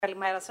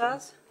Καλημέρα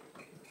σας.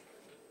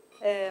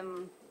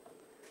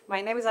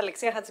 My name is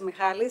Alexia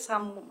Hatzimichalis.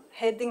 I'm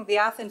heading the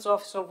Athens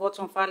office of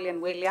Watson Farley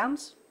and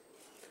Williams.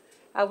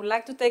 I would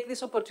like to take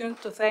this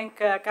opportunity to thank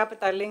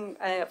Capital Link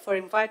for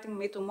inviting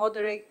me to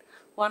moderate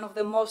one of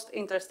the most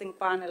interesting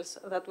panels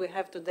that we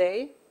have today,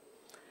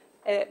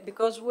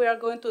 because we are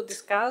going to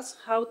discuss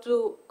how to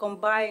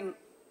combine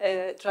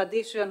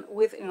tradition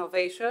with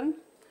innovation,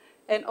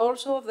 and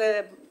also the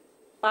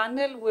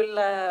panel will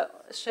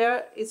share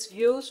its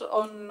views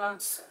on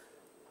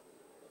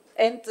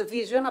and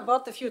vision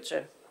about the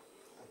future.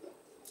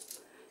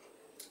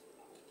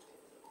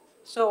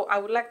 So I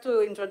would like to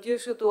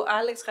introduce you to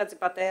Alex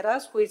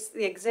Hatzipateras, who is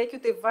the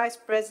Executive Vice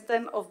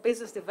President of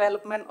Business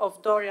Development of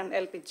Dorian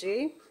LPG,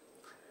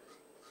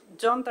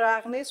 John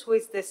Dragnis, who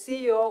is the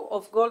CEO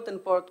of Golden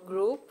Port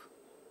Group,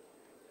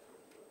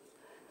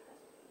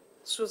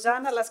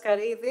 Susanna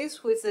Laskaridis,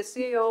 who is the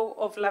CEO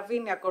of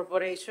Lavinia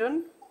Corporation.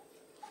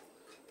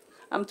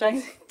 I'm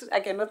trying to, I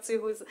cannot see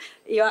who is,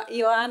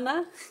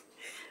 Ioanna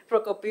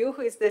Prokopiou,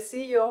 who is the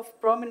CEO of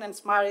Prominence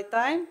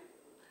Maritime,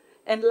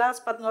 and last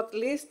but not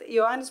least,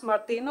 Ioannis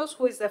Martinos,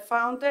 who is the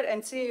founder and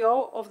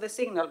CEO of the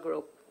Signal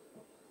Group.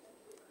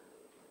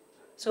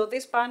 So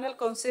this panel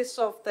consists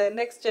of the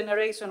next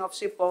generation of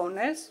ship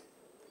owners.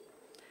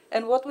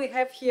 And what we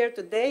have here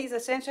today is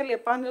essentially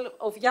a panel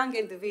of young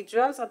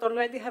individuals that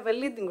already have a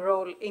leading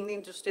role in the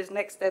industry's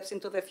next steps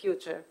into the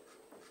future.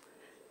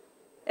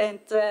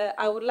 And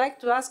I would like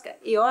to ask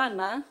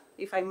Ioanna,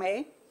 if I may,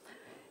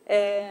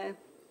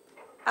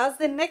 as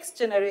the next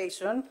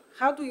generation,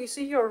 how do you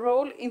see your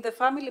role in the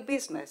family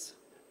business?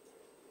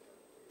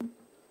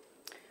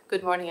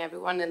 Good morning,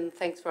 everyone, and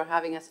thanks for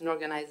having us and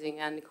organizing,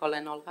 Nicola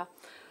and Olga.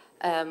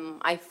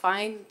 I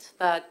find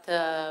that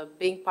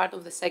being part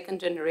of the second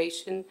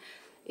generation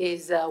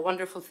is a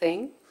wonderful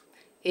thing.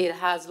 It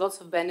has lots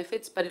of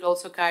benefits, but it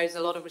also carries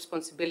a lot of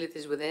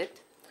responsibilities with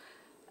it.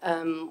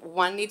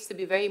 One needs to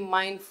be very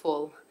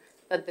mindful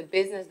that the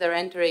business they're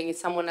entering is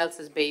someone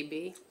else's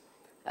baby.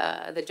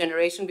 The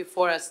generation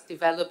before us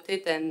developed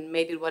it and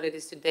made it what it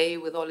is today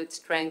with all its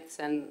strengths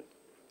and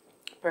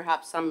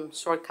perhaps some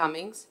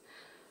shortcomings.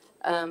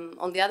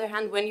 On the other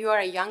hand, when you are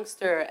a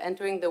youngster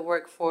entering the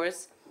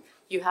workforce,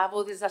 you have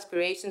all these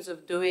aspirations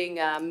of doing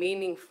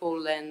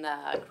meaningful and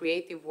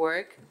creative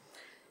work.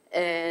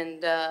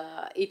 And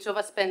each of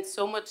us spends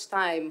so much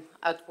time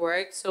at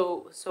work,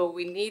 so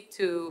we need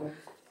to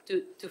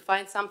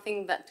find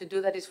something to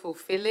do that is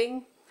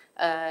fulfilling.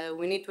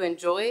 We need to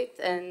enjoy it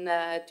and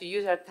to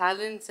use our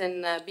talents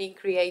and being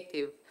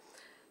creative.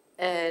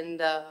 And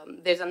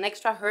there's an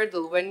extra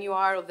hurdle when you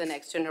are of the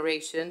next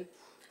generation.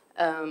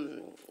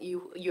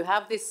 You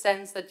have this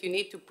sense that you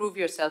need to prove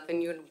yourself,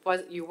 and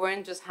you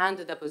weren't just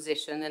handed a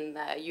position, and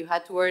you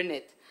had to earn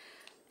it.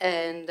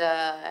 And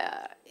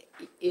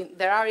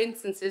there are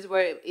instances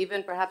where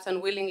even perhaps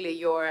unwillingly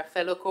your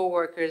fellow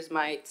co-workers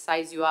might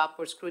size you up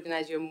or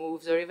scrutinize your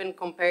moves or even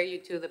compare you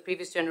to the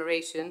previous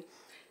generation.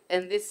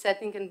 And this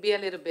setting can be a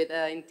little bit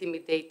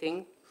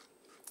intimidating.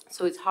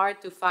 So it's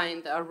hard to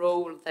find a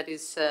role that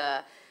is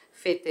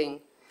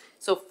fitting.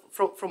 So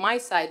from my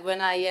side,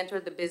 when I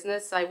entered the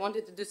business, I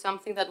wanted to do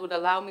something that would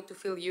allow me to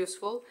feel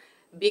useful,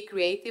 be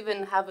creative,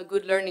 and have a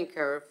good learning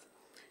curve.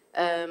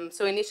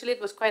 So initially,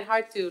 it was quite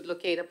hard to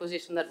locate a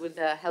position that would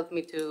help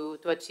me to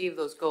achieve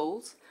those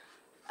goals.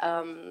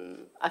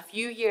 A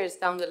few years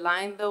down the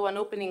line, though, an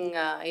opening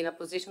in a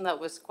position that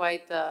was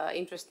quite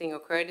interesting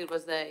occurred. It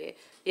was the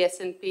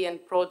S&P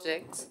and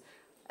projects,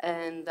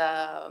 and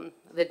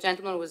the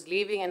gentleman was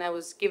leaving, and I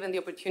was given the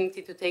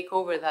opportunity to take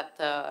over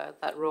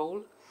that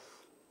role.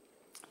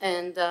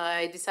 And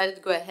I decided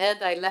to go ahead.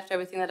 I left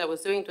everything that I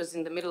was doing. It was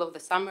in the middle of the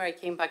summer. I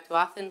came back to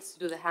Athens to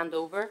do the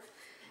handover.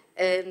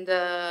 And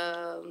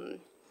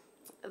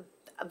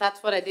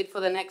that's what I did for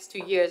the next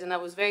 2 years. And I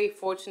was very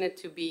fortunate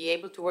to be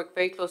able to work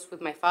very close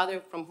with my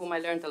father, from whom I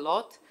learned a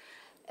lot.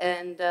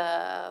 And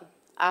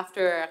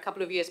after a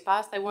couple of years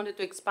passed, I wanted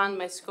to expand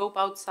my scope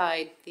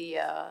outside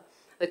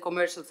the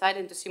commercial side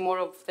and to see more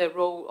of the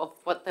role of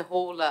what the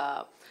whole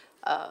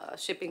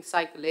shipping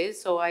cycle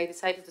is. So I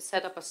decided to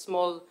set up a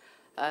small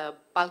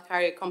bulk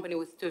carrier company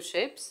with 2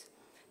 ships.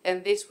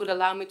 And this would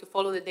allow me to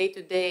follow the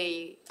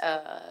day-to-day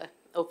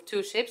of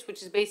 2 ships,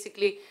 which is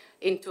basically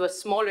into a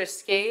smaller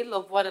scale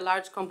of what a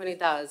large company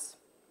does.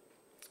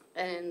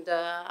 And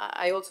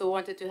I also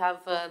wanted to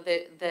have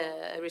the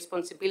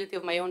responsibility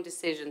of my own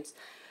decisions.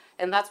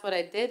 And that's what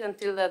I did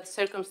until the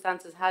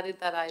circumstances had it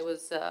that I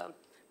was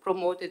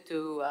promoted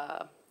to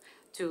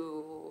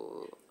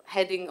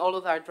heading all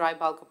of our dry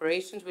bulk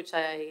operations, which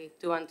I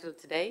do until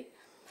today.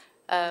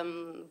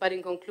 But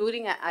in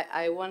concluding,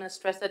 I want to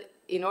stress that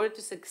in order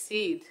to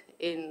succeed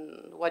in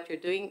what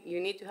you're doing, you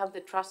need to have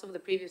the trust of the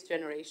previous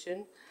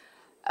generation.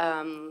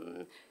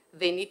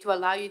 They need to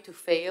allow you to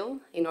fail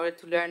in order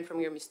to learn from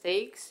your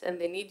mistakes, and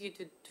they need you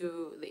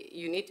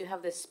you need to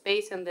have the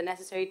space and the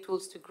necessary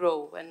tools to grow.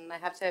 And I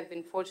have to say I've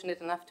been fortunate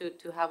enough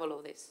to have all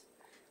of this.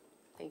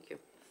 Thank you.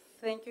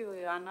 Thank you,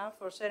 Ioanna,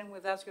 for sharing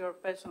with us your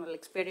personal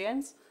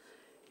experience.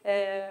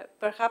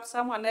 Perhaps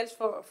someone else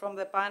from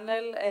the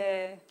panel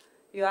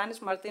Ioannis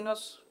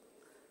Martinos,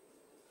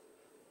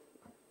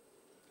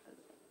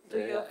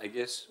 I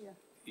guess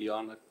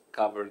Ioanna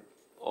covered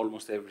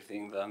almost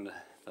everything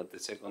that the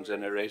second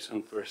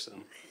generation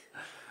person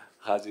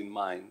has in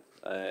mind.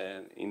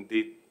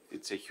 Indeed,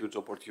 it's a huge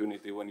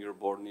opportunity when you're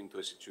born into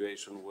a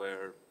situation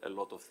where a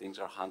lot of things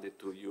are handed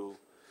to you,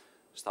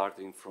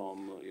 starting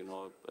from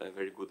a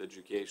very good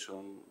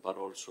education, but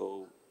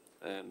also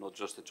not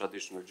just a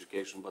traditional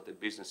education, but a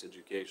business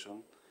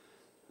education.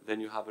 Then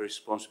you have a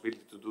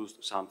responsibility to do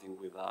something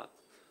with that.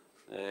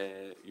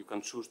 You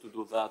can choose to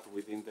do that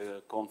within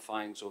the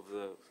confines of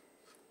the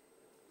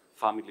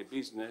family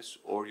business,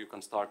 or you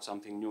can start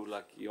something new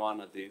like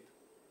Ioanna did.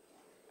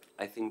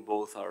 I think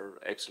both are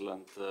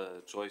excellent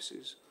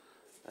choices.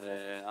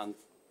 And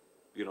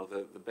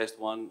the best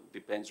one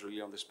depends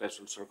really on the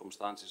special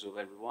circumstances of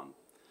everyone.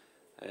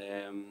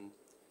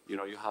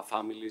 You have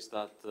families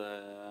that,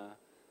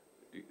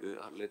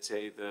 let's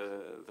say,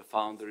 the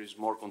founder is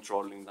more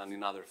controlling than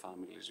in other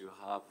families. You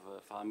have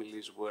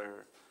families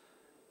where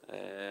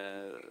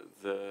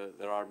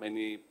there are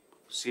many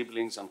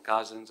siblings and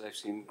cousins. I've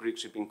seen Greek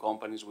shipping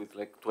companies with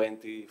like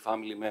 20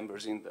 family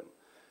members in them.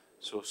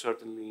 So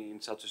certainly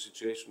in such a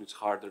situation, it's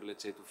harder,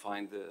 let's say, to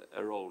find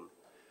a role.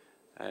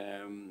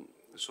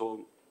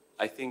 So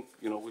I think,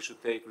 we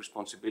should take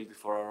responsibility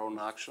for our own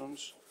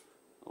actions.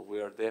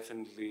 We are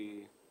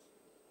definitely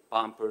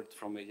pampered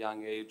from a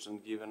young age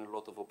and given a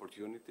lot of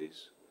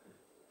opportunities.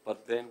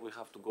 But then we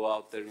have to go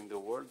out there in the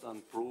world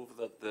and prove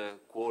that the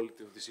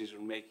quality of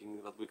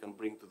decision-making that we can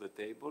bring to the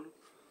table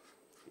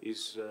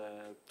is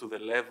to the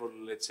level,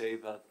 let's say,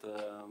 that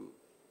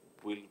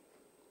will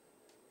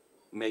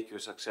make you a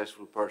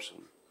successful person.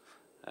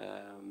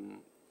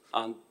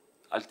 And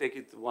I'll take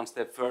it one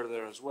step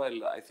further as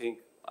well. I think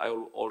I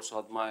also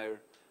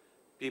admire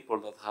people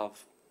that have,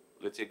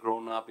 let's say,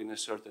 grown up in a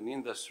certain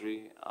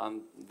industry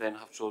and then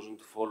have chosen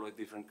to follow a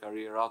different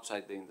career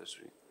outside the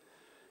industry.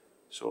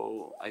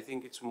 So I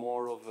think it's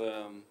more of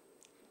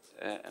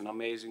an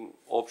amazing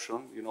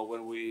option.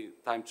 When we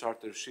time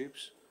charter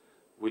ships,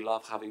 we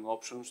love having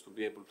options to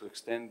be able to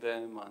extend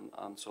them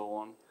and so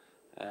on.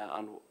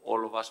 And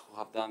all of us who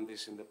have done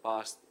this in the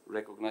past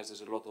recognize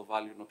there's a lot of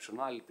value in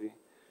optionality.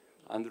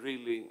 And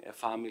really, a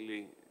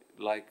family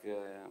like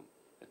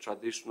a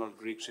traditional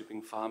Greek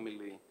shipping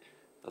family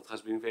that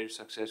has been very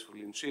successful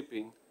in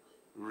shipping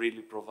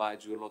really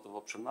provides you a lot of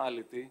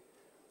optionality.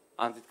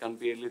 And it can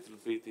be a little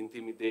bit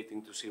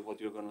intimidating to see what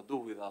you're going to do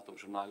with that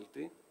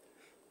optionality.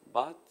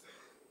 But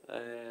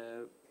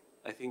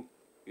I think,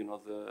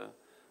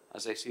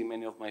 as I see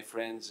many of my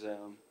friends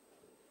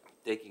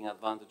taking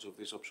advantage of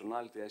this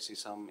optionality, I see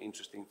some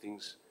interesting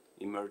things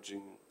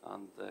emerging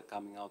and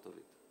coming out of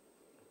it.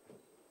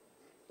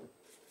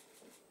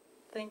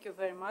 Thank you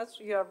very much.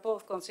 You are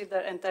both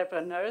considered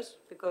entrepreneurs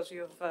because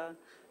you've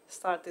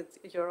started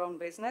your own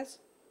business.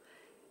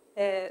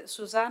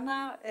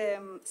 Susanna,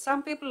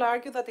 some people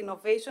argue that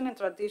innovation and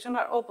tradition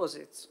are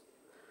opposites.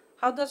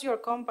 How does your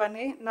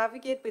company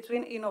navigate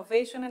between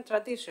innovation and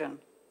tradition?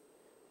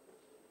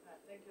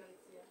 Thank you,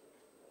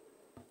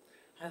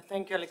 Alexia.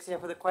 Thank you, Alexia,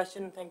 for the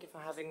question. Thank you for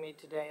having me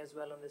today as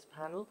well on this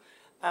panel.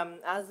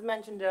 As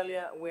mentioned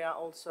earlier, we are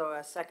also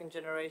a second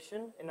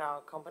generation in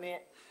our company,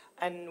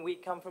 and we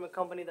come from a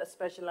company that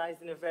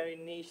specialized in a very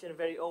niche and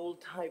very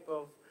old type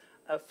of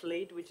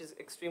fleet, which is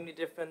extremely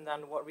different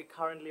than what we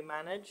currently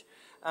manage.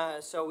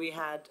 So we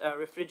had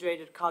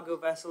refrigerated cargo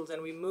vessels,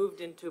 and we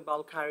moved into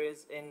bulk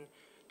carriers in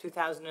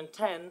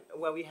 2010,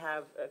 where we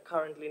have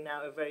currently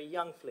now a very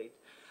young fleet.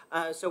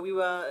 So we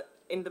were,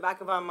 in the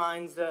back of our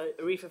minds, the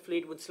reefer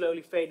fleet would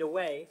slowly fade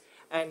away,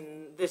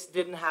 and this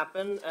didn't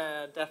happen.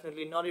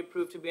 Definitely not. It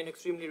proved to be an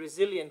extremely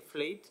resilient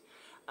fleet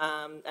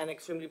and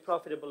extremely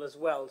profitable as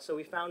well. So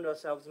we found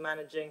ourselves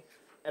managing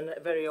a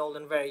very old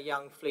and very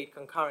young fleet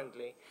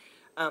concurrently.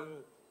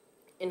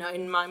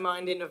 In my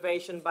mind,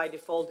 innovation by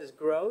default is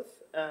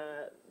growth.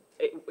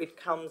 It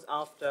comes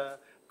after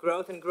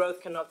growth, and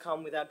growth cannot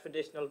come without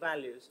traditional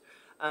values.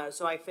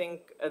 So I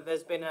think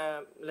there's been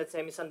a, let's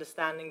say,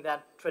 misunderstanding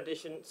that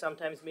tradition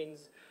sometimes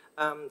means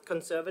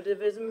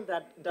conservatism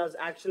that does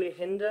actually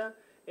hinder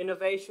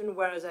innovation,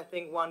 whereas I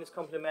think one is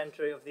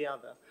complementary of the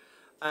other.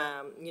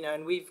 And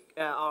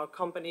our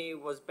company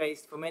was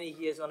based for many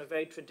years on a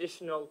very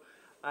traditional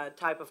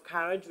type of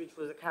carriage, which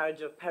was a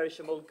carriage of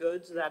perishable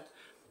goods that,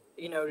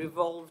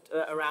 revolved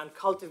around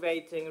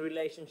cultivating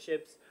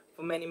relationships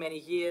for many, many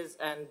years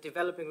and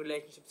developing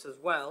relationships as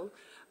well.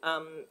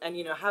 And,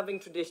 having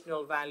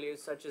traditional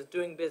values such as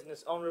doing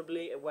business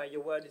honorably, where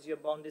your word is your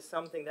bond, is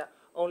something that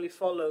only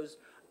follows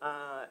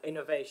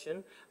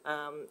innovation.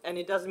 And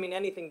it doesn't mean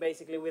anything,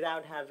 basically,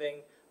 without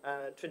having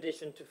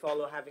tradition to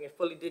follow, having a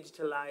fully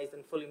digitalized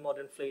and fully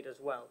modern fleet as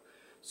well.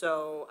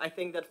 So I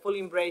think that fully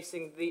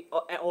embracing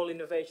all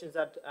innovations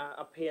that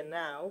appear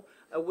now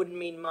wouldn't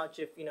mean much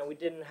if we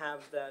didn't have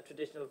the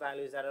traditional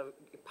values that are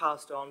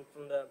passed on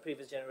from the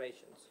previous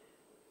generations.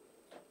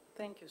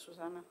 Thank you,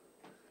 Susanna.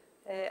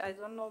 I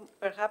don't know,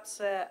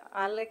 perhaps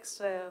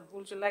Alex,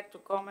 would you like to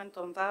comment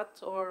on that,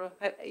 or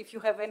if you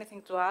have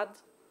anything to add?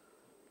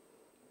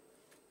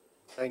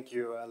 Thank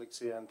you,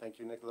 Alexia, and thank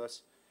you,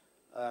 Nicholas.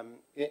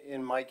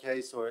 In my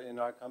case, or in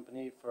our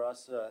company, for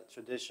us,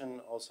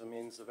 tradition also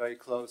means a very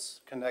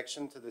close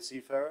connection to the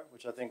seafarer,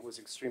 which I think was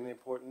extremely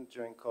important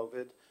during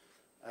COVID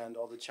and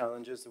all the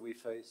challenges that we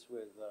face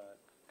with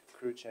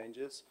crew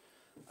changes.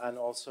 And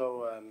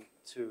also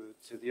to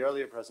the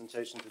earlier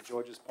presentation, to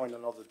George's point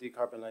on all the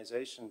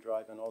decarbonization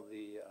drive and all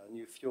the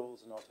new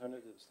fuels and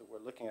alternatives that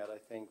we're looking at, I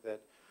think that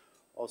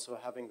also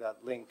having that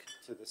link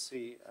to the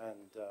sea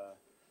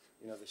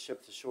and the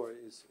ship to shore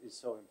is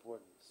so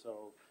important.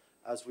 So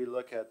as we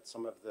look at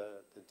some of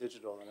the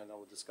digital, and I know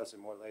we'll discuss it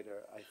more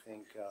later, I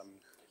think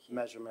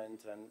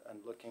measurement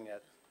and looking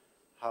at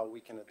how we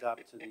can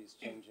adapt to these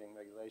changing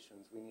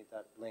regulations, we need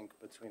that link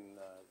between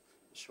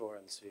shore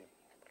and sea.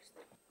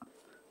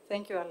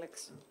 Thank you,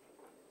 Alex.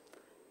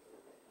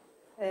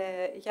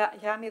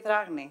 Yanni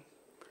Dragni,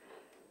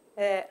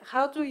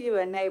 how do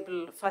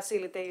you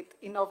facilitate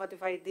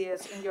innovative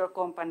ideas in your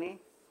company?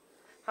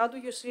 How do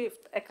you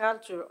shift a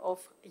culture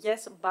of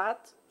yes,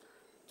 but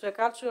to a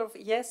culture of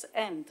yes,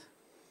 and?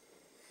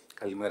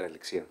 Kalimera,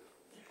 Alexia.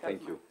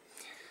 Thank you.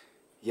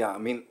 Yeah, I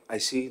mean, I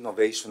see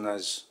innovation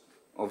as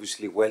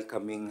obviously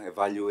welcoming,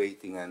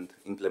 evaluating, and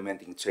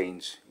implementing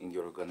change in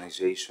your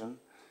organization.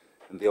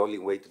 And the only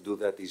way to do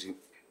that is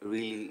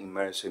really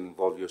immerse and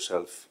involve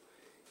yourself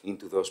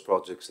into those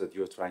projects that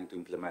you're trying to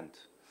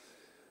implement.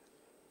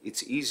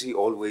 It's easy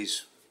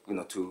always,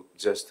 to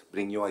just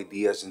bring new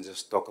ideas and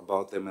just talk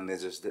about them and then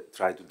just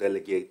try to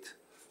delegate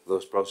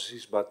those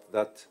processes, but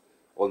that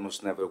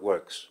almost never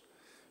works.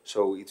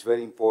 So it's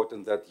very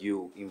important that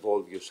you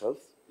involve yourself,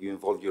 you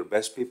involve your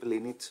best people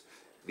in it,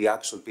 the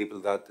actual people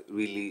that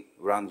really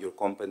run your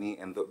company,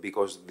 and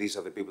because these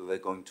are the people that are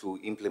going to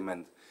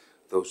implement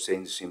those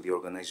changes in the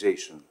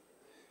organization.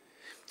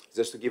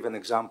 Just to give an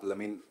example, I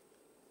mean,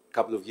 a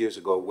couple of years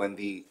ago when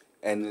the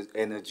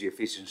energy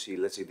efficiency,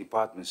 let's say,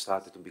 department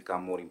started to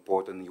become more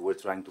important, you were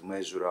trying to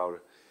measure our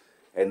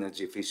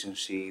energy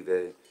efficiency,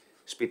 the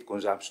speed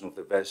consumption of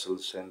the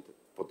vessels, and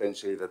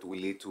potentially that will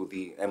lead to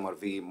the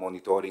MRV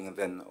monitoring and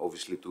then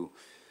obviously to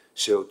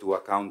CO2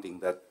 accounting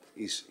that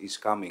is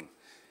coming.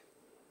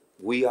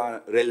 We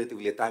are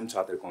relatively a time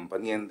charter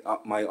company, and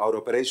our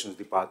operations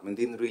department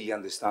didn't really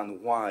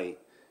understand why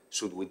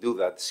should we do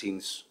that,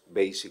 since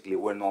basically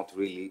we're not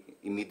really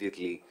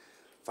immediately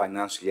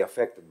financially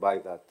affected by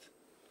that,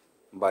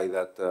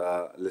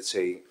 let's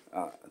say,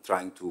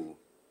 trying to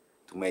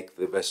make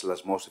the vessel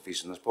as most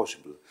efficient as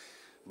possible.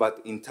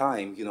 But in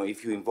time,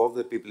 if you involve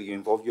the people, you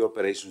involve your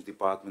operations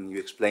department, you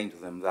explain to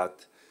them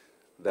that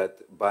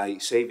by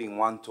saving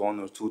 1 ton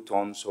or 2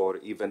 tons or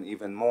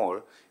even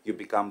more, you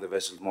become the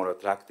vessel more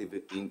attractive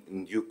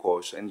in due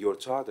course, and your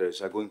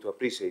charters are going to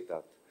appreciate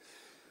that.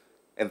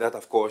 And that,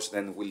 of course,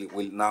 then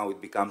now it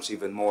becomes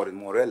even more and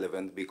more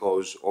relevant,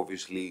 because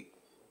obviously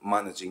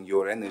managing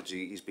your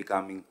energy is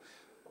becoming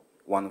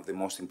one of the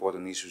most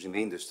important issues in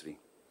the industry.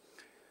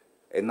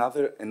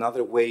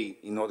 Another way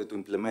in order to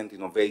implement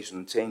innovation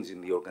and change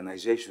in the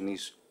organization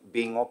is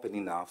being open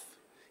enough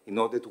in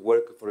order to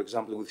work, for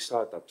example, with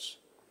startups,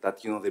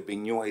 that they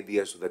bring new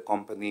ideas to the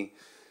company,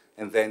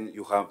 and then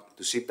you have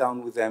to sit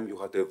down with them, you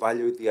have to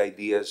evaluate the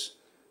ideas.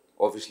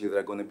 Obviously, there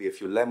are going to be a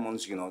few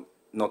lemons,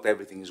 not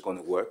everything is going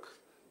to work.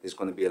 There's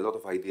going to be a lot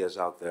of ideas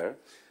out there,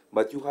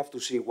 but you have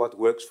to see what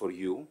works for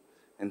you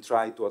and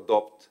try to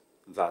adopt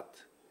that.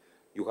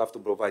 You have to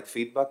provide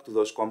feedback to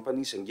those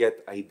companies and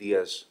get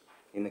ideas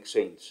in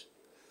exchange.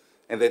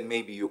 And then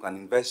maybe you can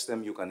invest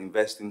them, you can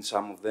invest in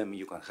some of them,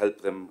 you can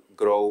help them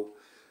grow,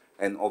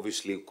 and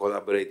obviously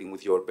collaborating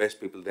with your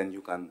best people, then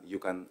you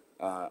can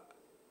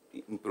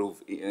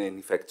improve and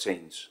effect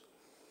change.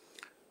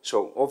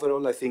 So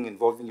overall, I think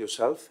involving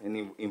yourself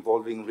and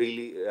involving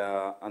really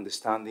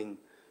understanding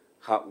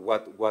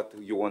what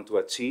you want to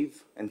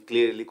achieve and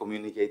clearly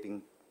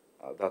communicating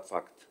that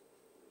fact.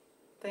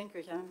 Thank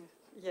you, Yanni.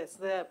 Yes,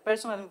 the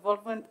personal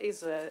involvement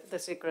is the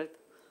secret.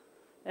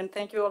 And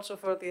thank you also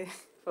for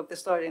the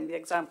story and the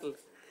example.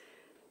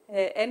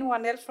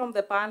 Anyone else from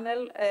the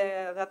panel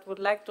that would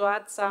like to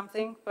add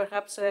something?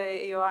 Perhaps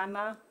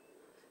Ioanna,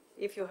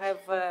 if you have...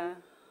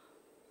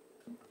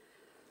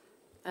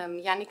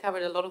 Yanni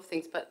covered a lot of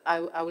things, but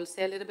I will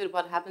say a little bit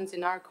what happens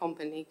in our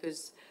company,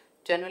 because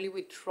generally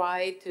we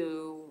try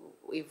to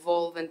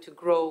evolve and to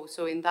grow.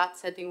 So in that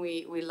setting,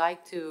 we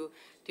like to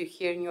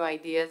hear new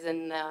ideas,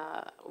 and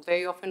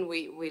very often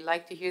we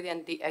like to hear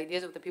the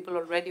ideas of the people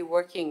already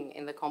working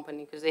in the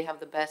company, because they have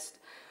the best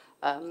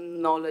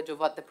knowledge of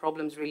what the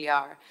problems really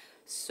are.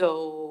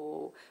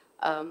 So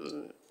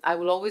I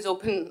will always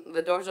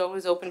the door's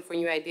always open for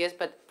new ideas,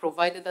 but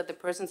provided that the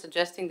person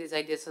suggesting these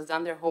ideas has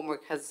done their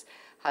homework,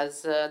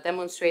 has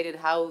demonstrated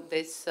how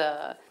this,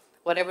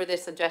 whatever they're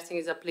suggesting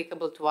is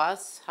applicable to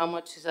us, how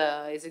much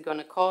is it going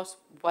to cost,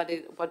 what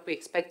we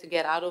expect to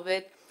get out of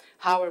it,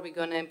 how are we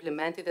going to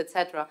implement it,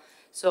 etc.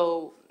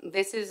 So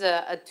this is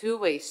a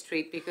two-way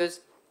street,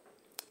 because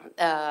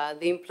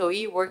the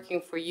employee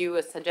working for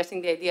you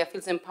suggesting the idea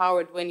feels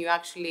empowered when you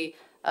actually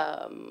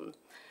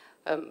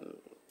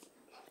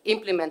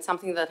implement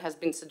something that has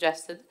been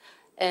suggested.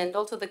 And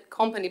also the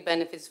company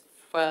benefits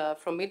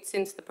from it,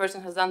 since the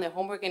person has done their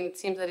homework and it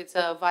seems that it's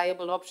a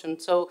viable option.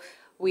 So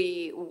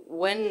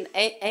when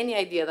any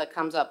idea that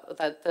comes up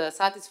that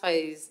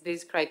satisfies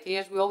these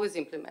criteria, we always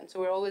implement. So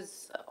we're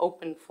always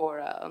open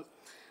for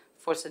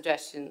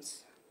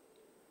suggestions.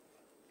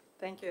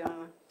 Thank you,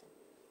 Anna.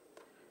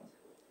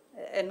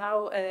 And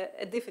now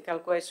a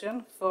difficult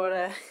question for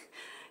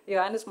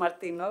Ioannis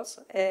Martinos.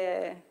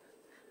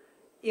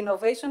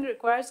 Innovation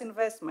requires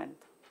investment.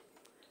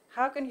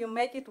 How can you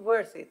make it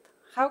worth it?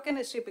 How can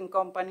a shipping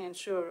company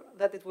ensure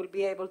that it will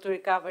be able to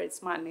recover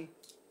its money?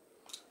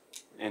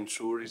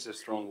 Ensure is a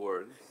strong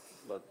word,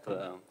 but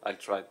I'll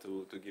try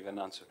to give an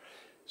answer.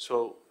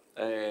 So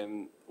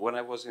when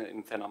I was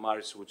in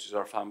Thenamaris, which is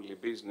our family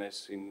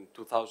business, in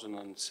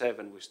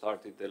 2007 we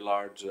started a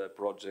large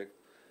project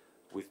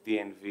with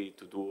DNV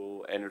to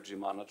do energy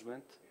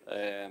management.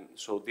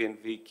 So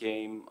DNV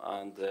came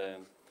and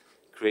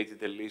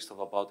created a list of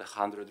about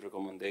 100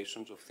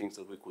 recommendations of things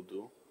that we could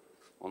do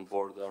on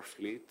board our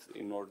fleet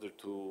in order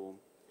to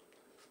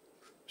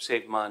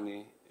save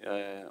money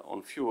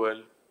on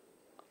fuel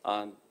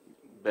and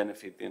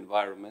benefit the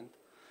environment.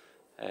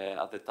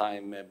 At the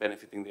time,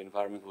 benefiting the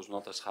environment was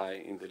not as high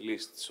in the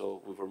list,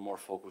 so we were more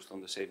focused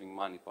on the saving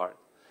money part.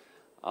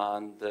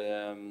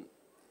 And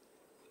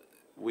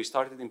we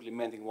started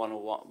implementing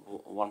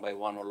one by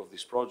one all of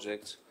these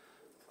projects.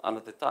 And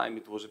at the time,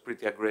 it was a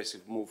pretty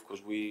aggressive move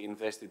because we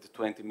invested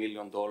 $20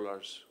 million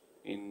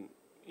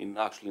in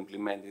actually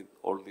implementing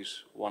all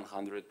these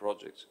 100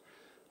 projects.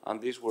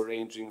 And these were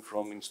ranging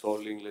from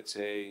installing, let's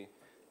say,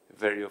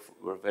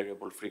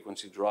 variable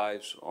frequency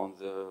drives on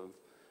the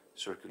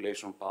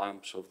circulation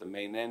pumps of the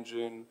main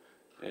engine,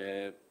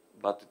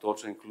 but it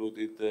also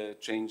included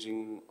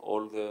changing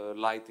all the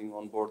lighting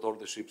on board all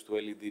the ships to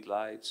LED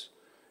lights.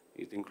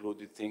 It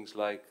included things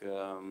like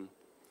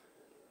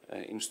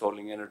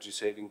installing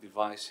energy-saving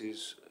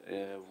devices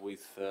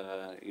with,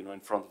 in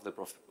front of the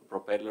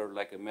propeller,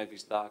 like a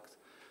MEVIS duct.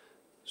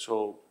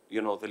 So,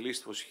 the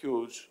list was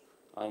huge,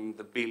 and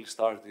the bill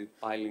started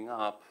piling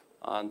up.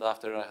 And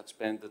after I had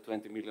spent the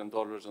 $20 million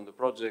on the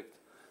project,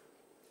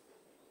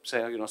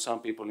 some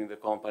people in the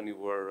company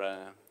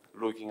were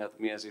looking at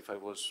me as if I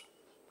was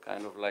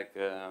kind of like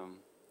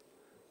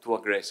too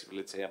aggressive,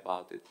 let's say,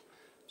 about it.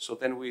 So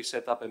then we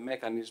set up a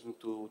mechanism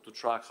to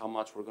track how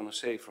much we're going to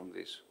save from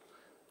this.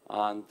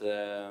 And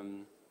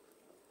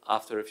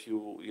after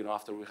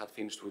after we had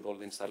finished with all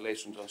the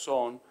installations and so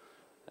on,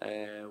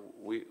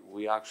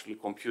 we actually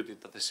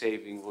computed that the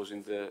saving was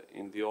in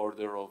the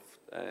order of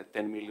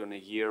 10 million a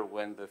year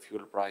when the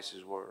fuel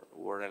prices were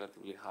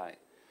relatively high.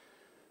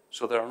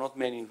 So there are not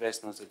many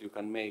investments that you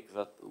can make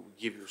that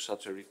give you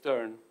such a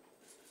return.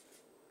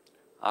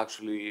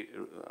 Actually,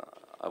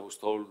 I was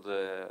told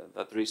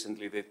that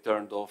recently they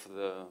turned off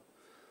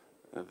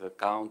the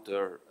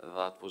counter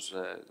that was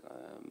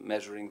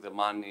measuring the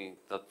money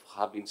that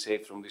had been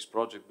saved from this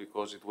project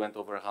because it went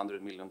over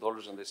 $100 million,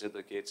 and they said,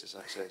 okay, it's a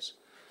success.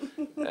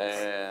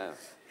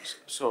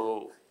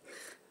 So,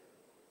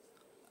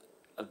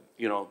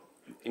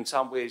 in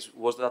some ways,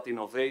 was that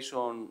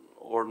innovation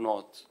or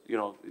not?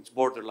 It's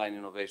borderline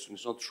innovation.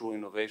 It's not true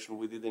innovation.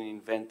 We didn't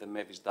invent a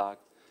MEVIS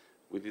duct.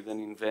 We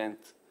didn't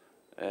invent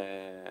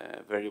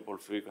variable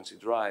frequency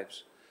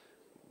drives,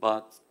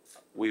 but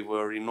we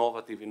were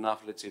innovative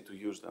enough, let's say, to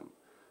use them.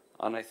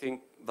 And I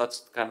think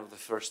that's kind of the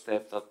first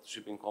step that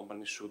shipping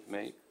companies should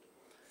make.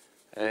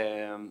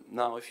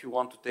 Now, if you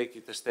want to take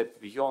it a step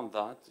beyond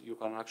that, you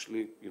can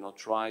actually,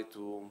 try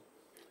to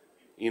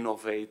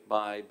innovate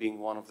by being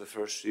one of the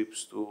first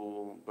ships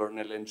to burn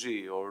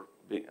LNG,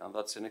 and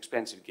that's an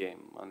expensive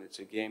game, and it's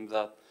a game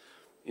that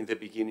in the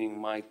beginning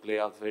might play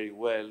out very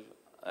well,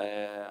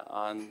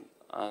 and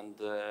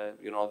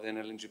then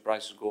LNG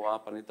prices go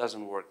up, and it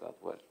doesn't work that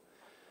well.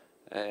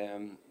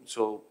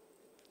 So,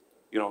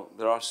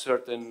 there are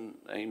certain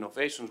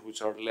innovations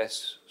which are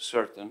less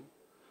certain.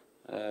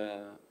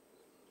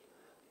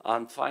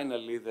 And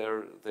finally,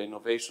 the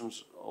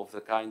innovations of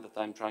the kind that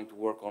I'm trying to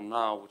work on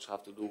now, which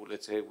have to do,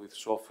 let's say, with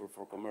software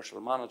for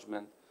commercial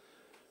management,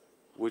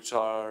 which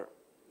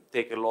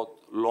take a lot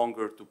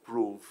longer to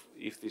prove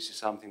if this is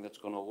something that's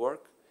going to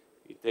work.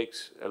 It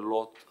takes a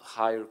lot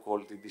higher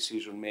quality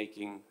decision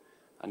making,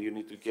 and you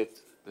need to get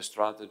the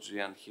strategy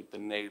and hit the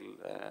nail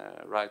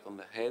right on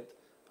the head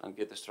and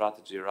get the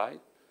strategy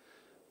right.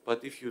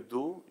 But if you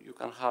do, you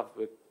can have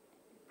a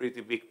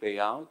pretty big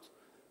payout.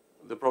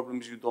 The problem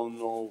is you don't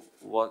know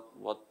what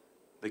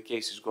the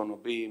case is going to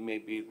be.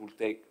 Maybe it will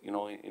take,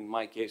 in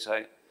my case,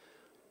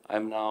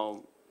 I'm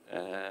now,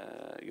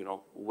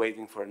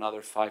 waiting for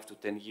another 5 to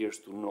 10 years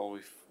to know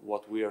if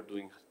what we are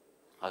doing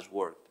has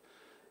worked.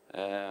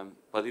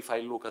 But if I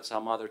look at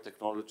some other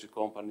technology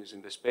companies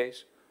in the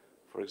space,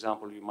 for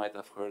example, you might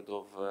have heard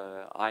of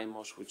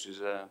IMOS, which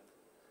is a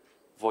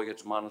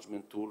voyage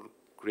management tool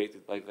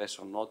created by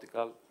Vessel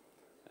Nautical.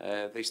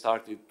 They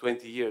started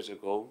 20 years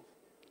ago,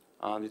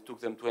 and it took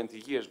them 20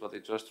 years, but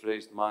they just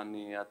raised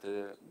money at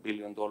 $1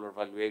 billion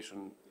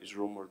valuation is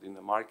rumored in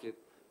the market.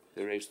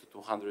 They raised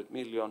 $200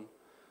 million.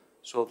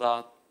 So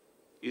that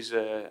is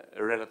a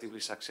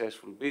relatively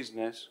successful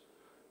business.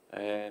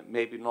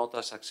 maybe not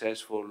as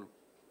successful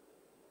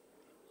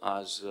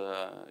as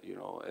a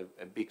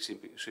big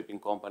shipping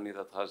company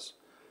that has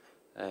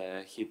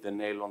hit the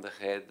nail on the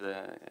head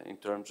in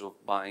terms of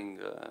buying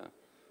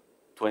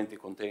 20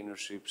 container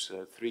ships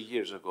 3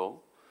 years ago.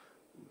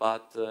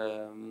 But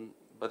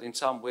in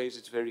some ways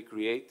it's very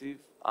creative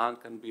and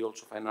can be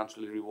also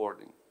financially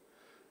rewarding.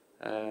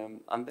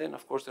 And then,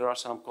 of course, there are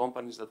some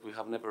companies that we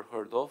have never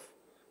heard of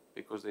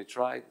because they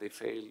tried, they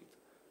failed.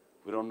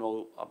 We don't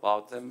know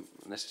about them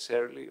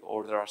necessarily,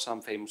 or there are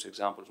some famous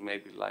examples,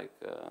 maybe like,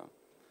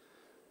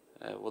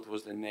 what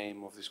was the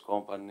name of this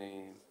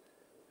company?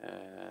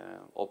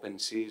 Open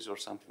Seas or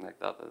something like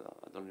that.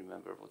 I don't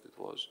remember what it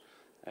was.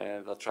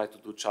 That tried to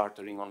do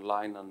chartering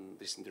online and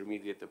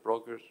disintermediate the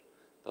brokers.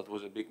 That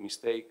was a big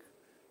mistake.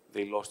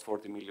 They lost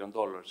 $40 million.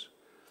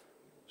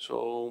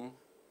 So,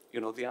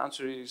 the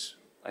answer is,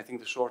 I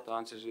think the short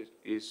answer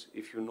is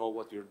if you know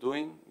what you're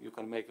doing, you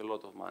can make a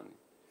lot of money.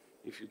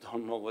 If you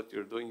don't know what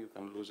you're doing, you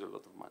can lose a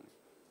lot of money.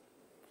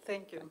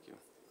 Thank you. Thank you.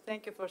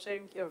 Thank you for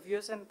sharing your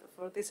views and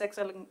for this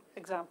excellent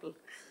example.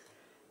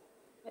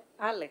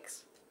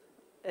 Alex,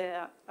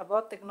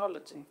 about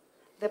technology.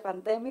 The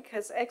pandemic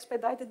has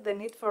expedited the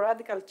need for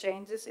radical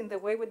changes in the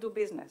way we do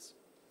business.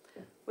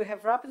 We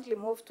have rapidly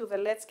moved to the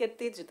let's get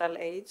digital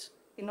age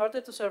in order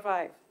to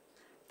survive.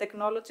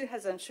 Technology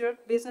has ensured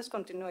business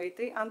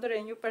continuity under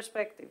a new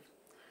perspective.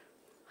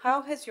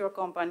 How has your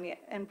company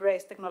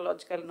embraced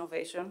technological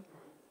innovation?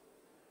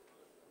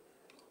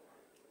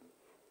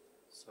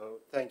 So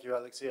thank you,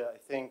 Alexia. I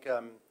think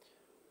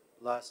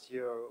last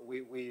year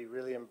we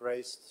really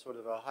embraced sort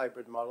of a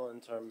hybrid model in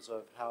terms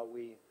of how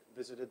we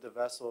visited the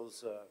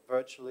vessels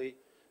virtually,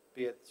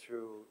 be it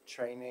through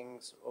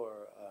trainings or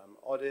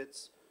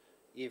audits.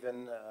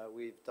 Even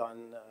we've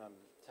done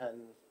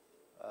 10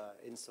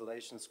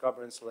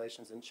 scrubber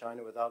installations in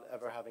China without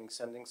ever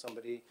sending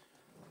somebody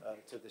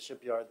to the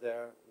shipyard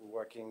there. We're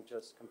working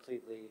just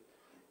completely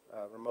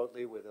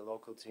remotely with a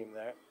local team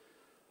there.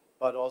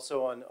 But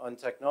also on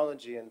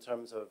technology in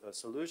terms of a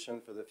solution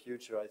for the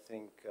future, I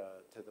think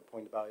to the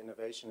point about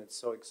innovation, it's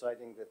so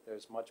exciting that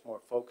there's much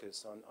more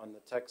focus on the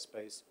tech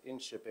space in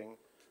shipping,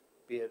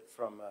 be it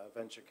from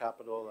venture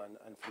capital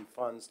and from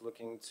funds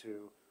looking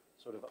to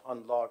sort of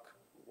unlock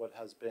what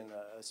has been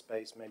a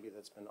space maybe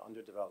that's been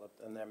underdeveloped.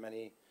 And there are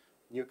many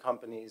new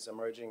companies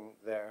emerging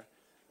there,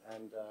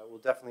 and we'll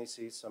definitely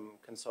see some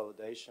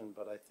consolidation,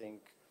 but I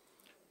think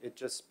it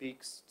just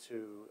speaks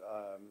to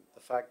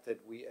the fact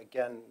that we,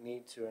 again,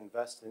 need to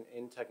invest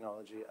in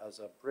technology as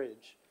a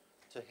bridge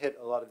to hit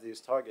a lot of these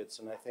targets.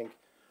 And I think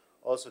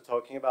also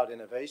talking about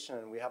innovation,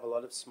 and we have a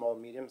lot of small,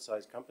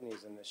 medium-sized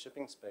companies in the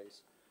shipping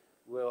space,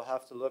 we'll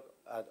have to look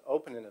at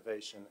open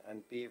innovation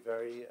and be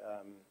very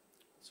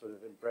sort of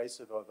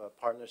embracive of a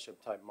partnership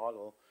type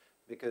model,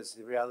 because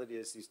the reality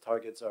is these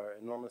targets are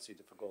enormously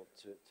difficult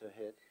to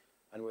hit.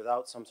 And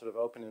without some sort of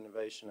open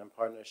innovation and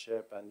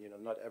partnership, and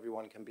not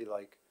everyone can be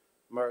like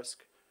Maersk,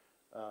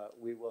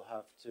 we will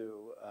have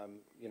to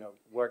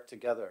work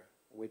together,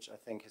 which I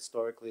think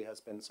historically has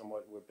been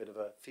somewhat, we're a bit of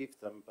a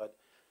fiefdom, but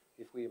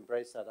if we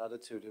embrace that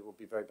attitude, it will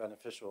be very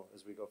beneficial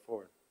as we go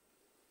forward.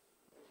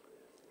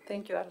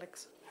 Thank you,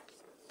 Alex.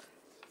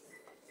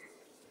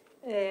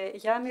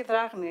 Yanni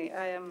Dragni,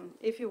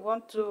 if you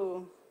want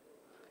to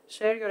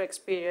share your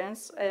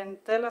experience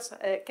and tell us,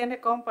 can a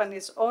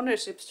company's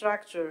ownership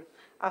structure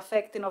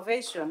affect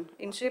innovation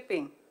in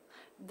shipping?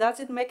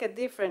 Does it make a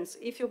difference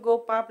if you go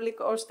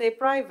public or stay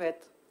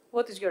private?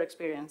 What is your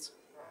experience?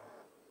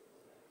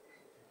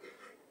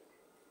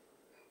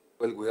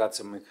 Well, we had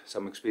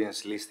some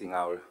experience listing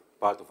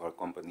part of our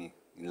company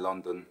in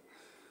London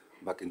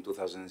back in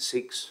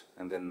 2006,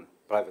 and then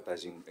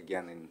privatizing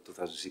again in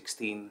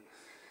 2016.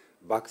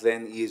 Back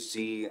then,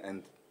 ESG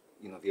and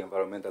the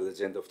environmental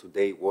agenda of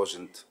today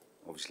wasn't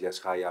obviously as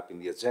high up in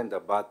the agenda,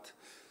 but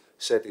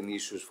certain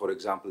issues, for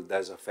example,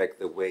 does affect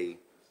the way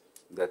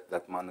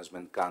that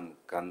management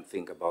can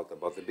think about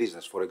the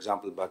business. For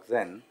example, back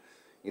then,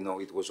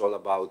 it was all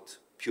about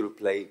pure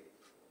play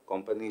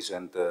companies,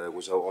 and it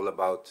was all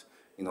about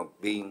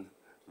being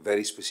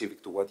very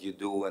specific to what you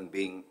do and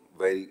being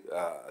very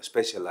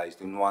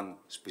specialized in one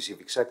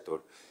specific sector.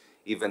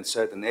 Even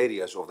certain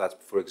areas of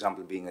that, for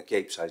example, being a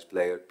Capesize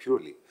player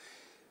purely.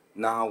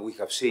 Now we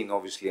have seen,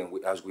 obviously,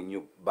 and as we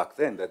knew back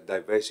then, that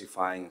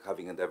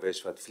having a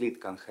diversified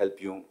fleet can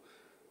help you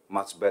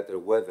much better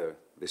weather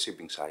the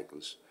shipping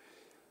cycles.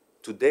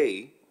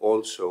 Today,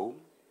 also,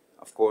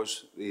 of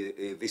course,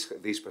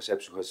 this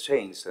perception has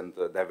changed, and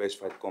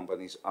diversified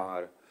companies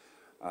are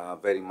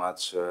very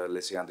much,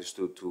 let's say,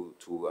 understood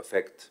to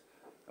affect,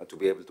 to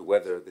be able to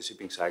weather the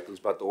shipping cycles,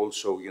 but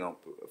also,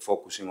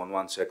 focusing on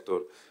one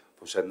sector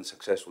for certain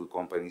successful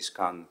companies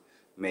can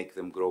make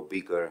them grow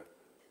bigger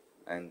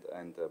and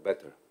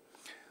better.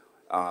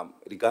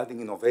 Regarding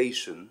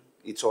innovation,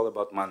 it's all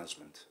about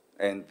management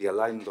and the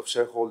alignment of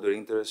shareholder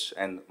interests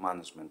and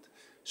management.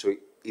 So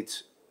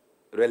it's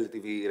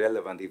relatively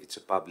irrelevant if it's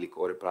a public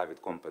or a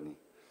private company.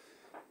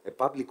 A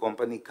public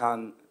company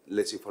can,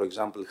 let's say, for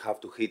example, have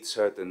to hit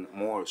certain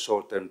more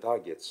short-term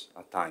targets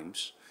at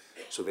times.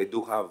 So they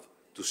do have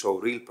to show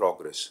real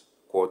progress,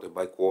 quarter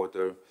by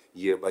quarter,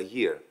 year by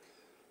year.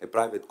 A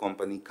private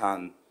company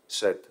can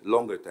set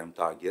longer-term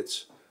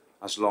targets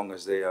as long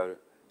as they are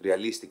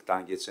realistic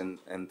targets and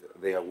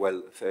they are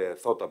well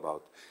thought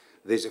about.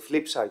 There's a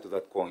flip side to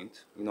that coin.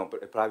 You know,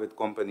 a private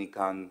company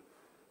can,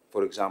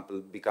 for example,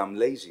 become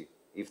lazy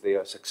if they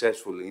are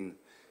successful in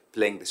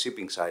playing the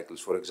shipping cycles.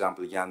 For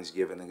example, Yannis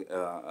given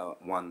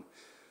one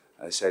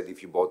said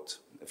if you bought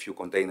a few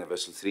container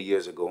vessels 3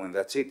 years ago and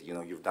that's it, you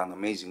know, you've done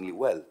amazingly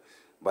well.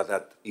 But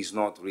that is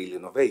not really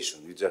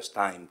innovation. You just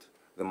timed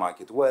the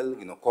market well.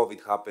 You know,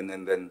 COVID happened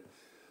and then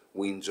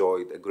we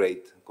enjoyed a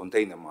great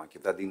container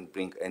market. That didn't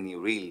bring any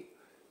real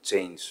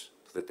change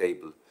to the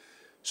table.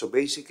 So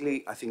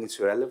basically, I think it's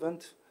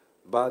relevant,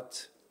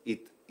 but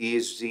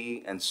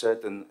ESG and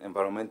certain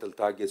environmental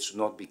targets should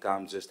not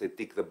become just a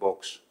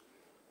tick-the-box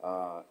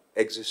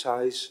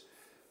exercise.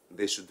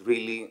 They should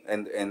really,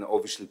 and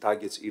obviously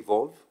targets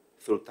evolve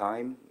through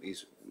time.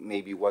 Is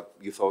maybe what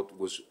you thought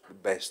was the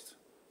best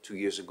 2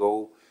 years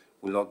ago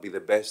will not be the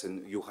best,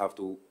 and you have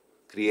to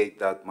create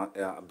that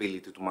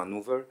ability to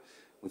maneuver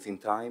within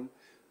time.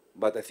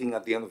 But I think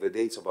at the end of the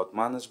day, it's about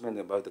management,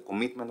 about the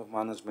commitment of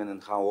management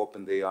and how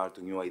open they are to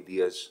new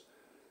ideas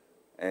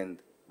and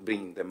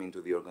bringing them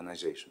into the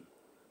organization.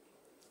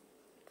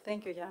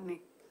 Thank you,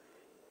 Yanni.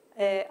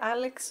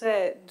 Alex,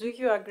 do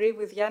you agree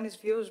with Yanni's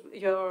views?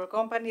 Your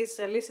company is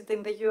listed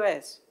in the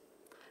US.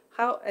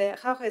 How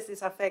has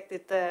this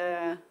affected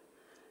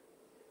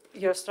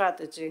your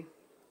strategy?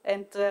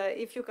 And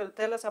if you can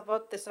tell us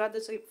about the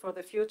strategy for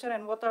the future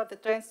and what are the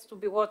trends to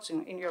be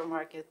watching in your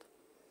market?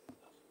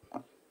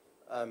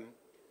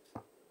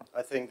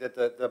 I think that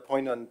the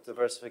point on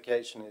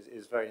diversification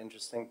is very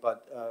interesting,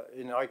 but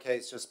in our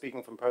case, just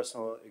speaking from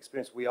personal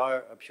experience, we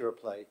are a pure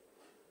play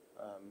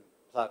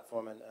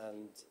platform,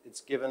 and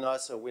it's given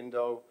us a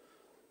window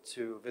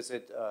to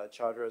visit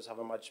charterers, have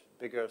a much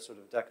bigger sort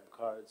of deck of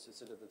cards to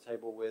sit at the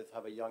table with,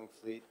 have a young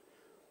fleet,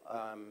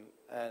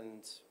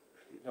 and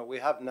you know, we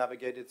have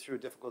navigated through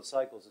difficult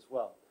cycles as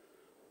well.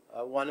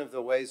 One of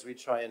the ways we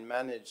try and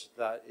manage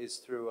that is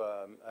through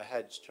a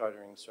hedge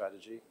chartering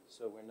strategy,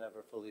 so we're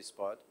never fully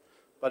spot.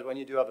 But when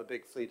you do have a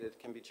big fleet, it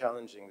can be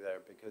challenging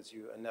there because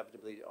you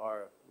inevitably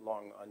are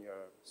long on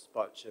your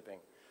spot shipping.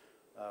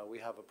 We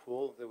have a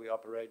pool that we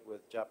operate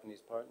with Japanese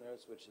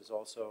partners, which is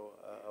also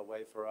a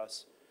way for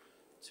us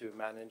to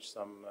manage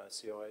some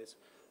COAs.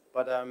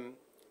 But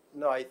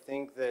no, I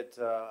think that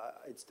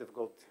it's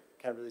difficult,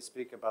 can't really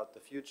speak about the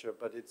future,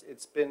 but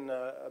it's been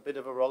a bit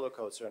of a roller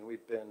coaster, and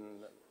we've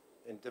been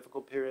in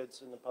difficult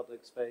periods in the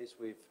public space.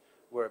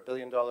 We're $1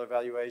 billion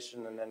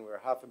valuation, and then we're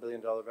 $500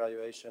 million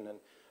valuation, and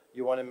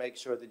you want to make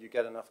sure that you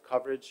get enough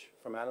coverage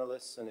from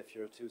analysts, and if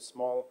you're too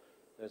small,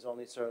 there's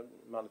only a certain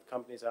amount of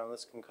companies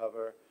analysts can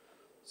cover.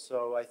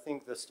 So I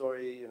think the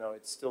story, you know,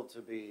 it's still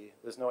to be,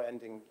 there's no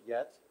ending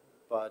yet,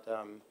 but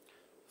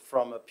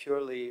from a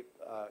purely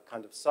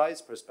kind of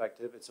size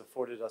perspective, it's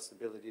afforded us the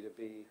ability to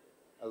be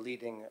a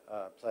leading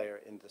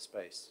player in the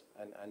space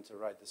and to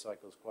ride the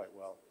cycles quite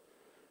well.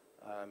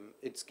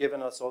 It's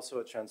given us also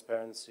a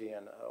transparency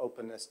and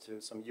openness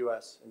to some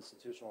US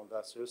institutional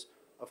investors.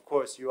 Of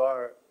course, you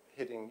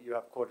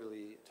have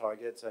quarterly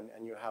targets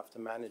and you have to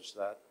manage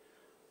that.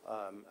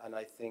 And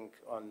I think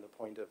on the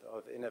point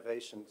of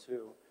innovation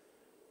too,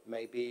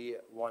 maybe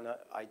one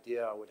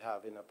idea I would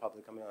have in a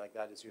public company like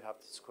that is you have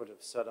to sort of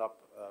set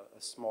up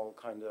a small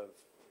kind of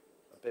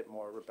a bit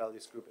more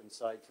rebellious group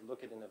inside to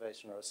look at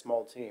innovation, or a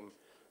small team,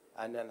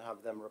 and then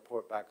have them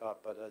report back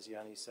up. But as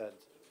Yanni said,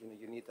 you know,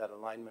 you need that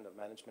alignment of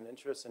management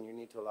interests, and you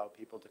need to allow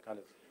people to kind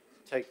of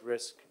take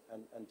risk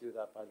and do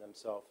that by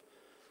themselves.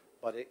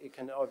 But it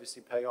can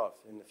obviously pay off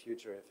in the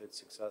future if it's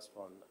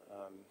successful.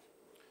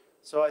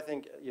 So I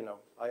think, you know,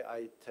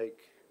 I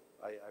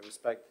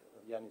respect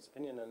Yanni's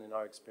opinion, and in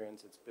our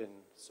experience, it's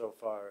been so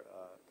far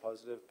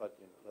positive, but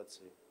you know, let's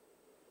see.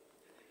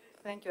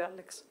 Thank you,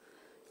 Alex.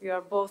 You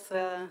are both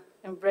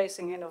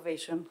embracing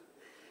innovation.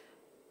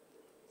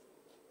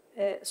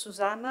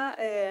 Susanna,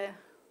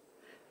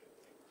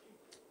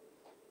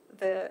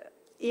 the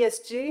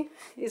ESG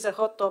is a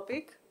hot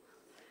topic.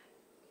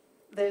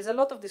 There is a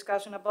lot of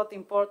discussion about the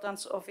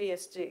importance of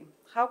ESG.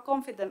 How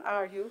confident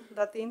are you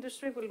that the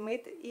industry will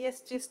meet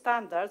ESG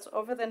standards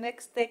over the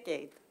next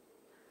decade?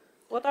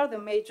 What are the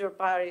major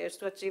barriers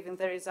to achieving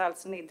the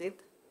results needed?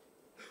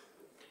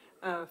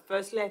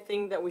 Firstly, I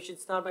think that we should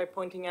start by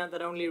pointing out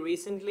that only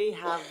recently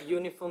have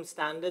uniform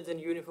standards and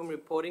uniform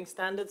reporting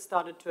standards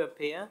started to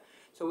appear.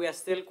 So we are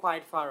still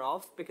quite far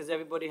off because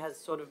everybody has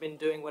sort of been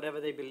doing whatever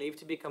they believe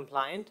to be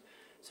compliant.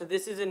 So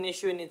this is an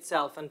issue in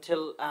itself.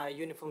 Until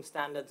uniform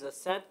standards are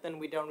set, then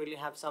we don't really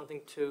have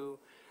something to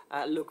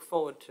look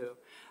forward to.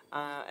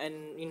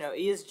 And you know,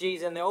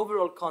 ESGs and the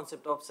overall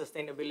concept of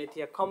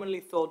sustainability are commonly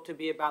thought to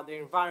be about the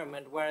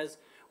environment, whereas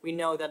we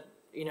know that,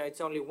 you know,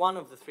 it's only one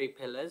of the 3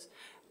 pillars.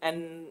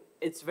 And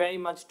it's very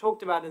much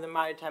talked about in the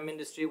maritime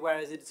industry,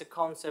 whereas it's a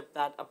concept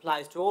that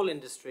applies to all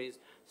industries,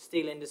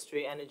 steel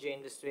industry, energy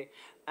industry.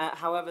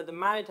 However, the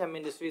maritime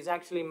industry is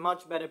actually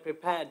much better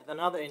prepared than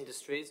other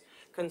industries,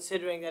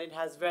 considering that it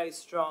has very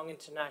strong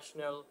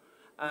international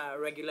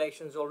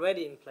regulations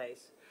already in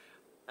place.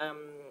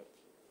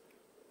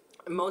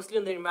 Mostly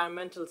on the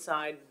environmental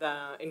side,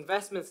 the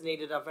investments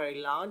needed are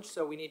very large,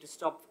 so we need to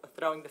stop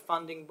throwing the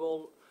funding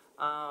ball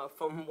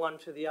from one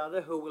to the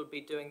other, who will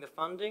be doing the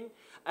funding,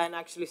 and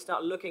actually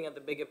start looking at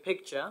the bigger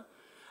picture.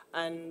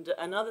 And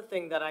another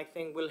thing that I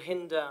think will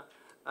hinder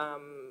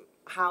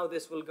how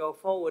this will go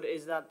forward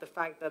is that the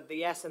fact that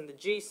the S and the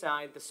G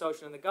side, the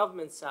social and the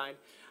government side,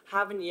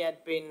 haven't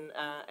yet been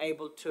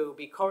able to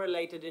be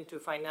correlated into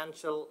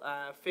financial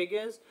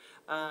figures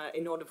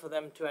in order for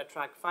them to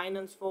attract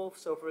finance for.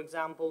 So, for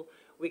example,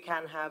 we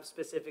can have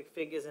specific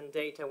figures and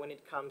data when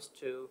it comes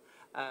to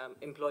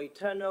employee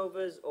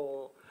turnovers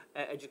or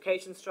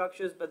education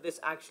structures, but this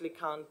actually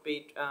can't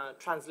be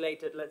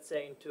translated, let's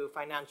say, into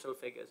financial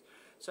figures.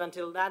 So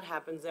until that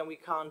happens, then we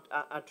can't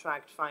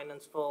attract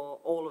finance for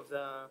all of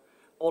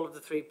the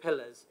three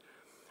pillars.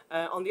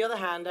 On the other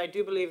hand, I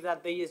do believe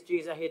that the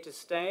ESGs are here to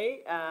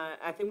stay.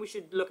 I think we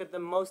should look at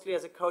them mostly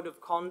as a code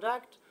of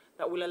conduct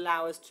that will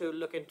allow us to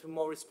look into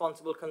more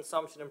responsible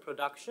consumption and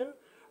production,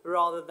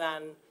 rather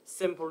than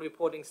simple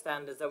reporting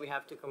standards that we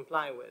have to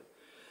comply with.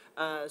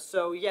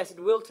 So yes, it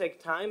will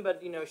take time,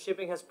 but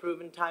shipping has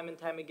proven time and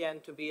time again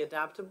to be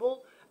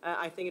adaptable.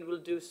 I think it will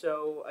do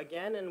so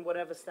again, and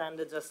whatever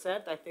standards are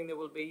set, I think they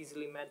will be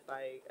easily met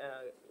by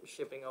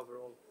shipping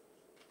overall.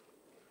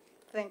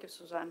 Thank you,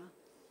 Susanna.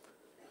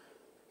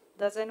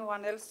 Does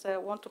anyone else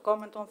want to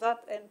comment on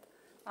that? And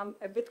I'm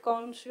a bit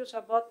conscious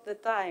about the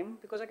time,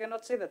 because I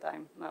cannot see the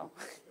time now.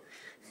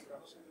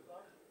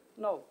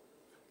 No.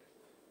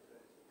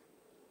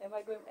 Am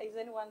I going? Is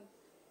anyone?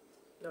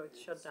 No, it's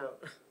shut down.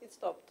 It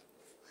stopped.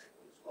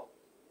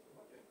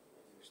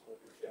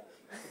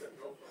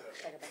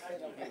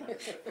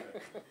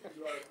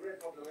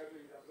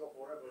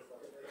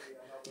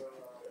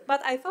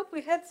 But I thought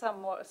we had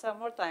some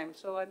more time,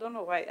 so I don't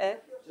know why.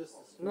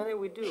 No,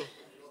 we do.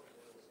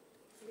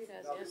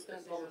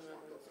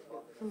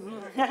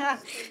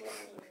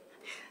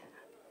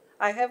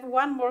 I have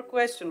one more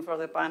question for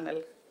the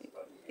panel,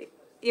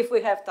 if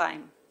we have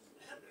time.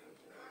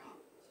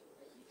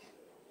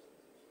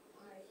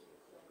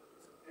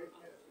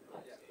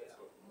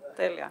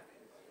 Telia.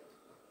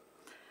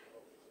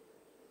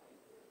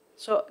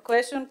 So,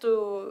 question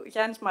to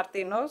Yannis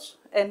Martinos,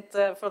 and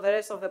for the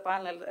rest of the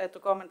panel to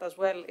comment as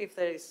well, if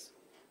there is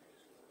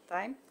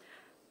time.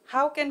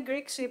 How can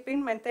Greek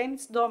shipping maintain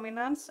its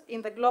dominance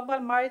in the global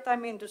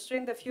maritime industry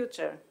in the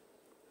future?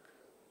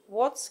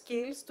 What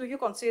skills do you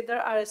consider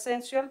are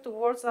essential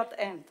towards that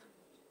end?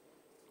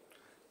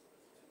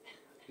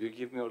 You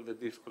give me all the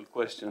difficult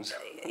questions.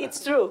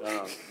 It's true.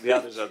 The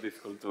others are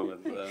difficult too,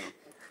 but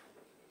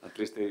at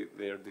least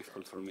they are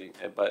difficult for me.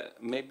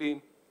 But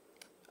maybe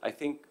I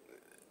think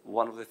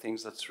one of the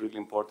things that's really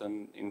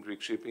important in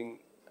Greek shipping,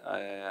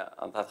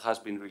 and that has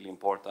been really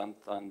important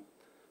and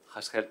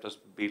has helped us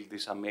build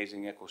this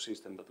amazing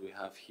ecosystem that we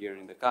have here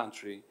in the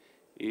country,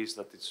 is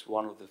that it's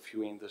one of the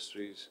few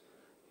industries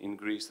in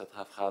Greece that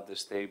have had a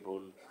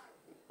stable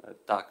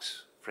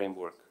tax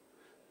framework.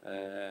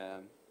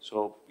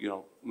 So,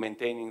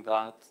 maintaining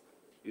that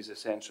is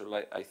essential,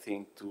 I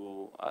think,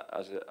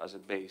 as a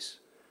base,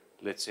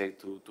 let's say,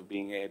 to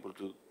being able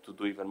to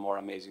do even more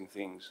amazing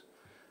things.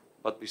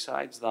 But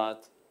besides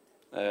that,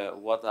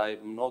 what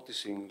I'm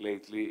noticing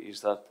lately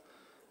is that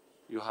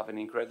you have an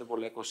incredible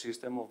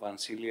ecosystem of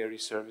ancillary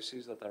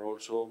services that are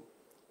also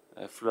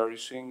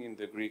flourishing in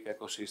the Greek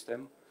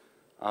ecosystem,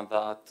 and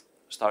that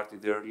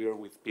started earlier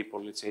with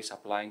people, let's say,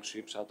 supplying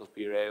ships out of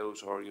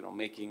Piraeus, or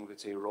making,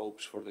 let's say,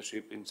 ropes for the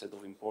ship instead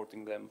of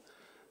importing them.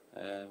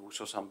 We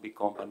saw some big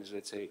companies,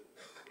 let's say,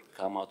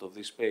 come out of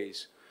this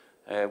space,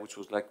 which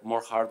was like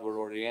more hardware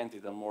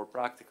oriented and more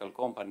practical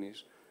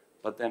companies.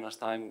 But then as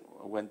time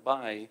went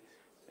by,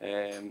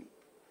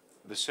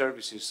 the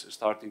services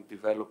started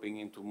developing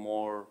into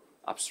more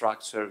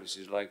abstract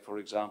services, like, for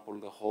example,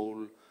 the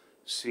whole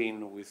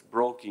scene with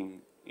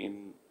broking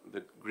in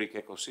the Greek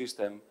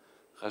ecosystem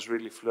has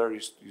really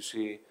flourished. You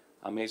see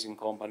amazing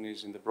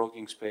companies in the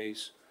broking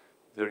space.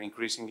 They're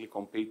increasingly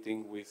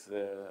competing with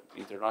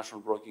international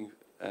broking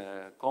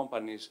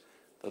companies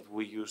that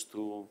we used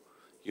to,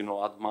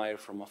 admire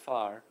from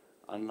afar.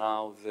 And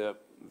now the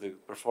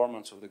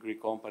performance of the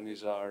Greek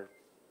companies are,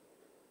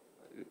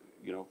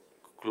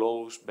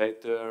 close,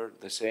 better,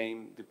 the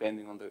same,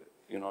 depending on the,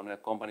 on a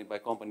company by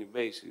company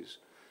basis.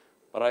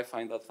 But I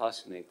find that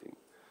fascinating.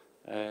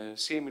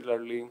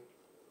 Similarly,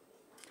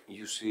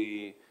 you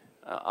see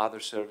other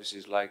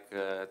services like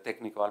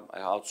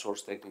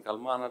outsourced technical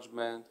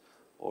management,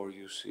 or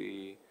you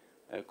see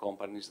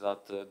companies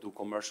that do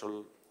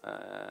commercial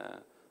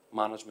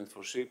management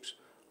for ships.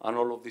 And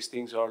all of these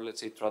things are,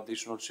 let's say,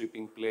 traditional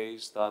shipping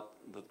plays that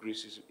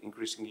Greece is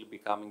increasingly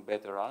becoming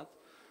better at.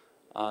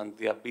 And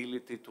the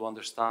ability to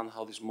understand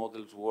how these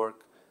models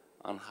work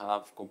and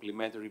have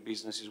complementary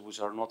businesses which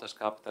are not as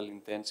capital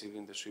intensive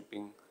in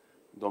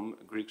the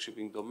Greek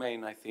shipping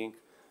domain, I think,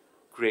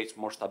 creates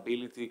more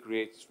stability,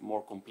 creates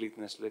more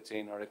completeness, let's say,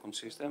 in our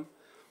ecosystem.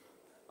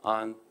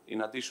 And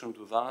in addition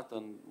to that,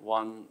 and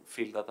one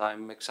field that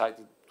I'm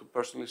excited to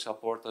personally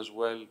support as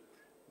well,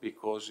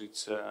 because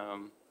it's,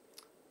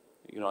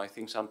 you know, I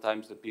think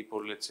sometimes the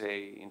people, let's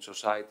say, in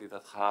society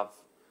that have,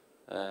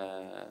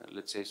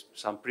 let's say,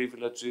 some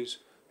privileges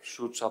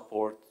should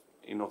support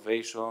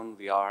innovation,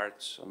 the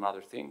arts, and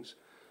other things.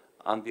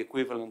 And the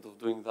equivalent of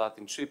doing that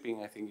in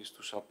shipping, I think, is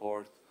to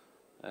support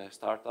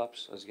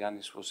startups, as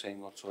Yannis was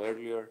saying also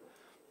earlier.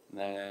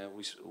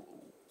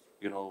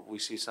 We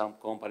see some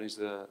companies.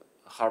 The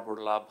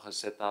Harbor Lab has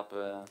set up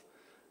a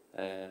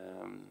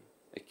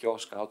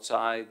kiosk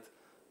outside.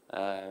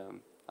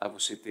 I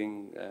was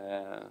sitting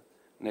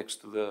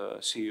next to the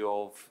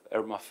CEO of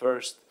Irma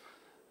First.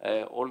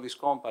 All these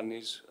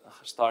companies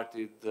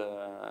started,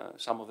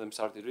 some of them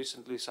started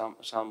recently, some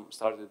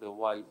started a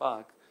while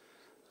back.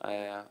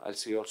 I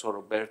see also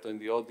Roberto in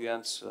the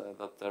audience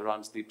that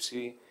runs Deep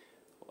Sea.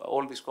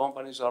 All these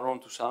companies are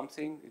onto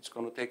something. It's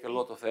going to take a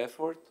lot of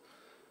effort.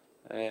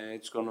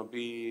 It's going to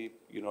be,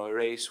 you know, a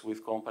race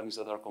with companies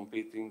that are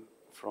competing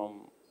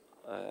from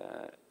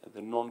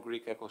the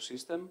non-Greek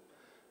ecosystem.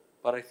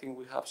 But I think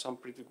we have some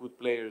pretty good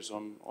players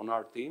on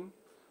our team,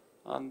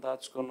 and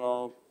that's going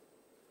to,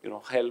 you know,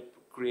 help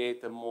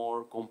create a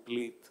more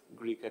complete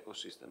Greek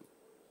ecosystem.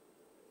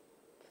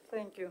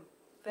 Thank you.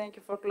 Thank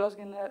you for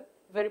closing a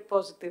very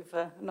positive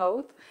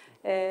note.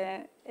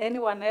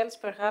 Anyone else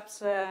perhaps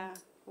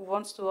who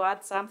wants to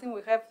add something?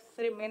 We have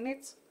 3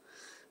 minutes.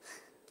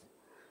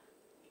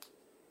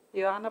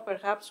 Ioanna,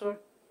 perhaps, or?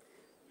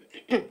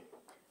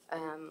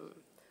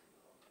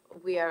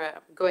 We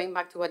are going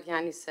back to what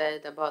Yannis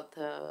said about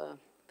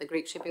the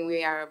Greek shipping.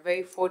 We are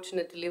very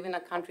fortunate to live in a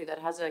country that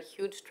has a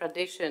huge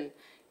tradition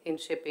in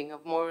shipping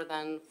of more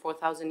than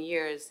 4,000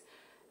 years.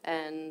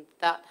 And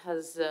that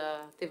has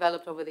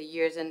developed over the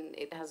years, and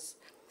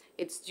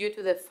it's due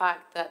to the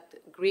fact that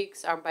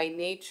Greeks are by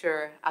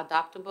nature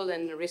adaptable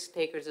and risk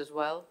takers as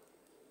well.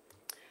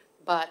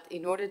 But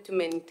in order to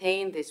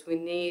maintain this, we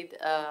need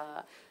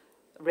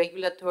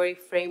regulatory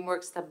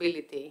framework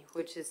stability,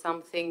 which is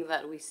something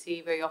that we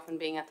see very often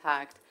being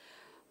attacked.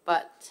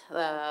 But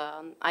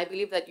I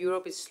believe that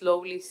Europe is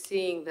slowly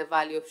seeing the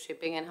value of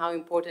shipping and how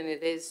important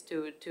it is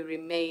to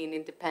remain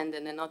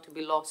independent and not to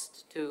be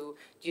lost due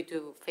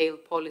to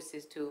failed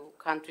policies to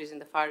countries in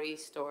the Far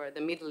East or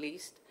the Middle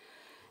East.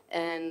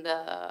 And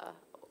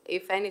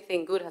if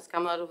anything good has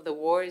come out of the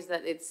war is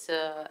that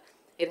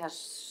it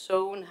has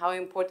shown how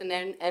important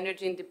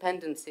energy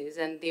independence is.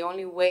 And the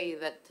only way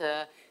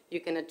that you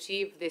can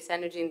achieve this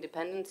energy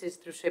independence is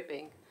through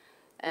shipping.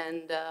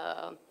 And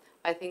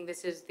I think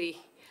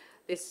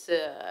this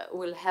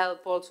will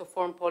help also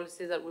form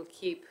policies that will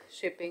keep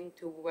shipping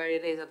to where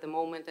it is at the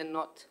moment and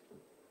not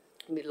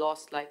be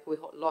lost, like we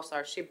lost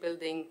our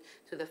shipbuilding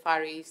to the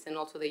Far East, and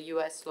also the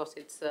US lost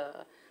its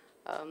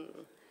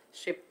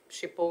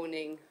ship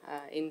owning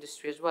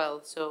industry as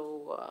well.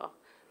 So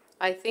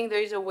I think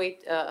there is a way,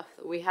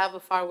 we have a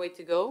far way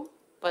to go,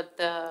 but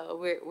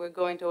we're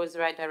going towards the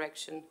right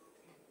direction.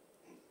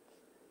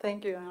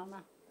 Thank you,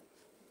 Anna.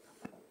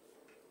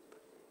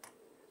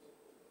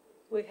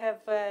 We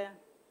have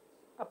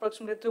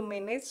approximately 2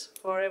 minutes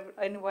for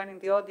anyone in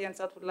the audience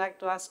that would like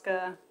to ask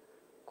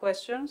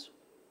questions.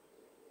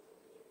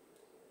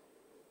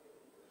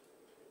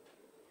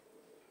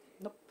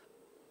 Nope,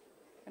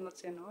 cannot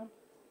see anyone.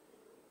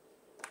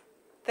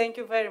 Thank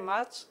you very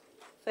much.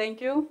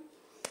 Thank you.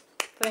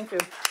 Thank you.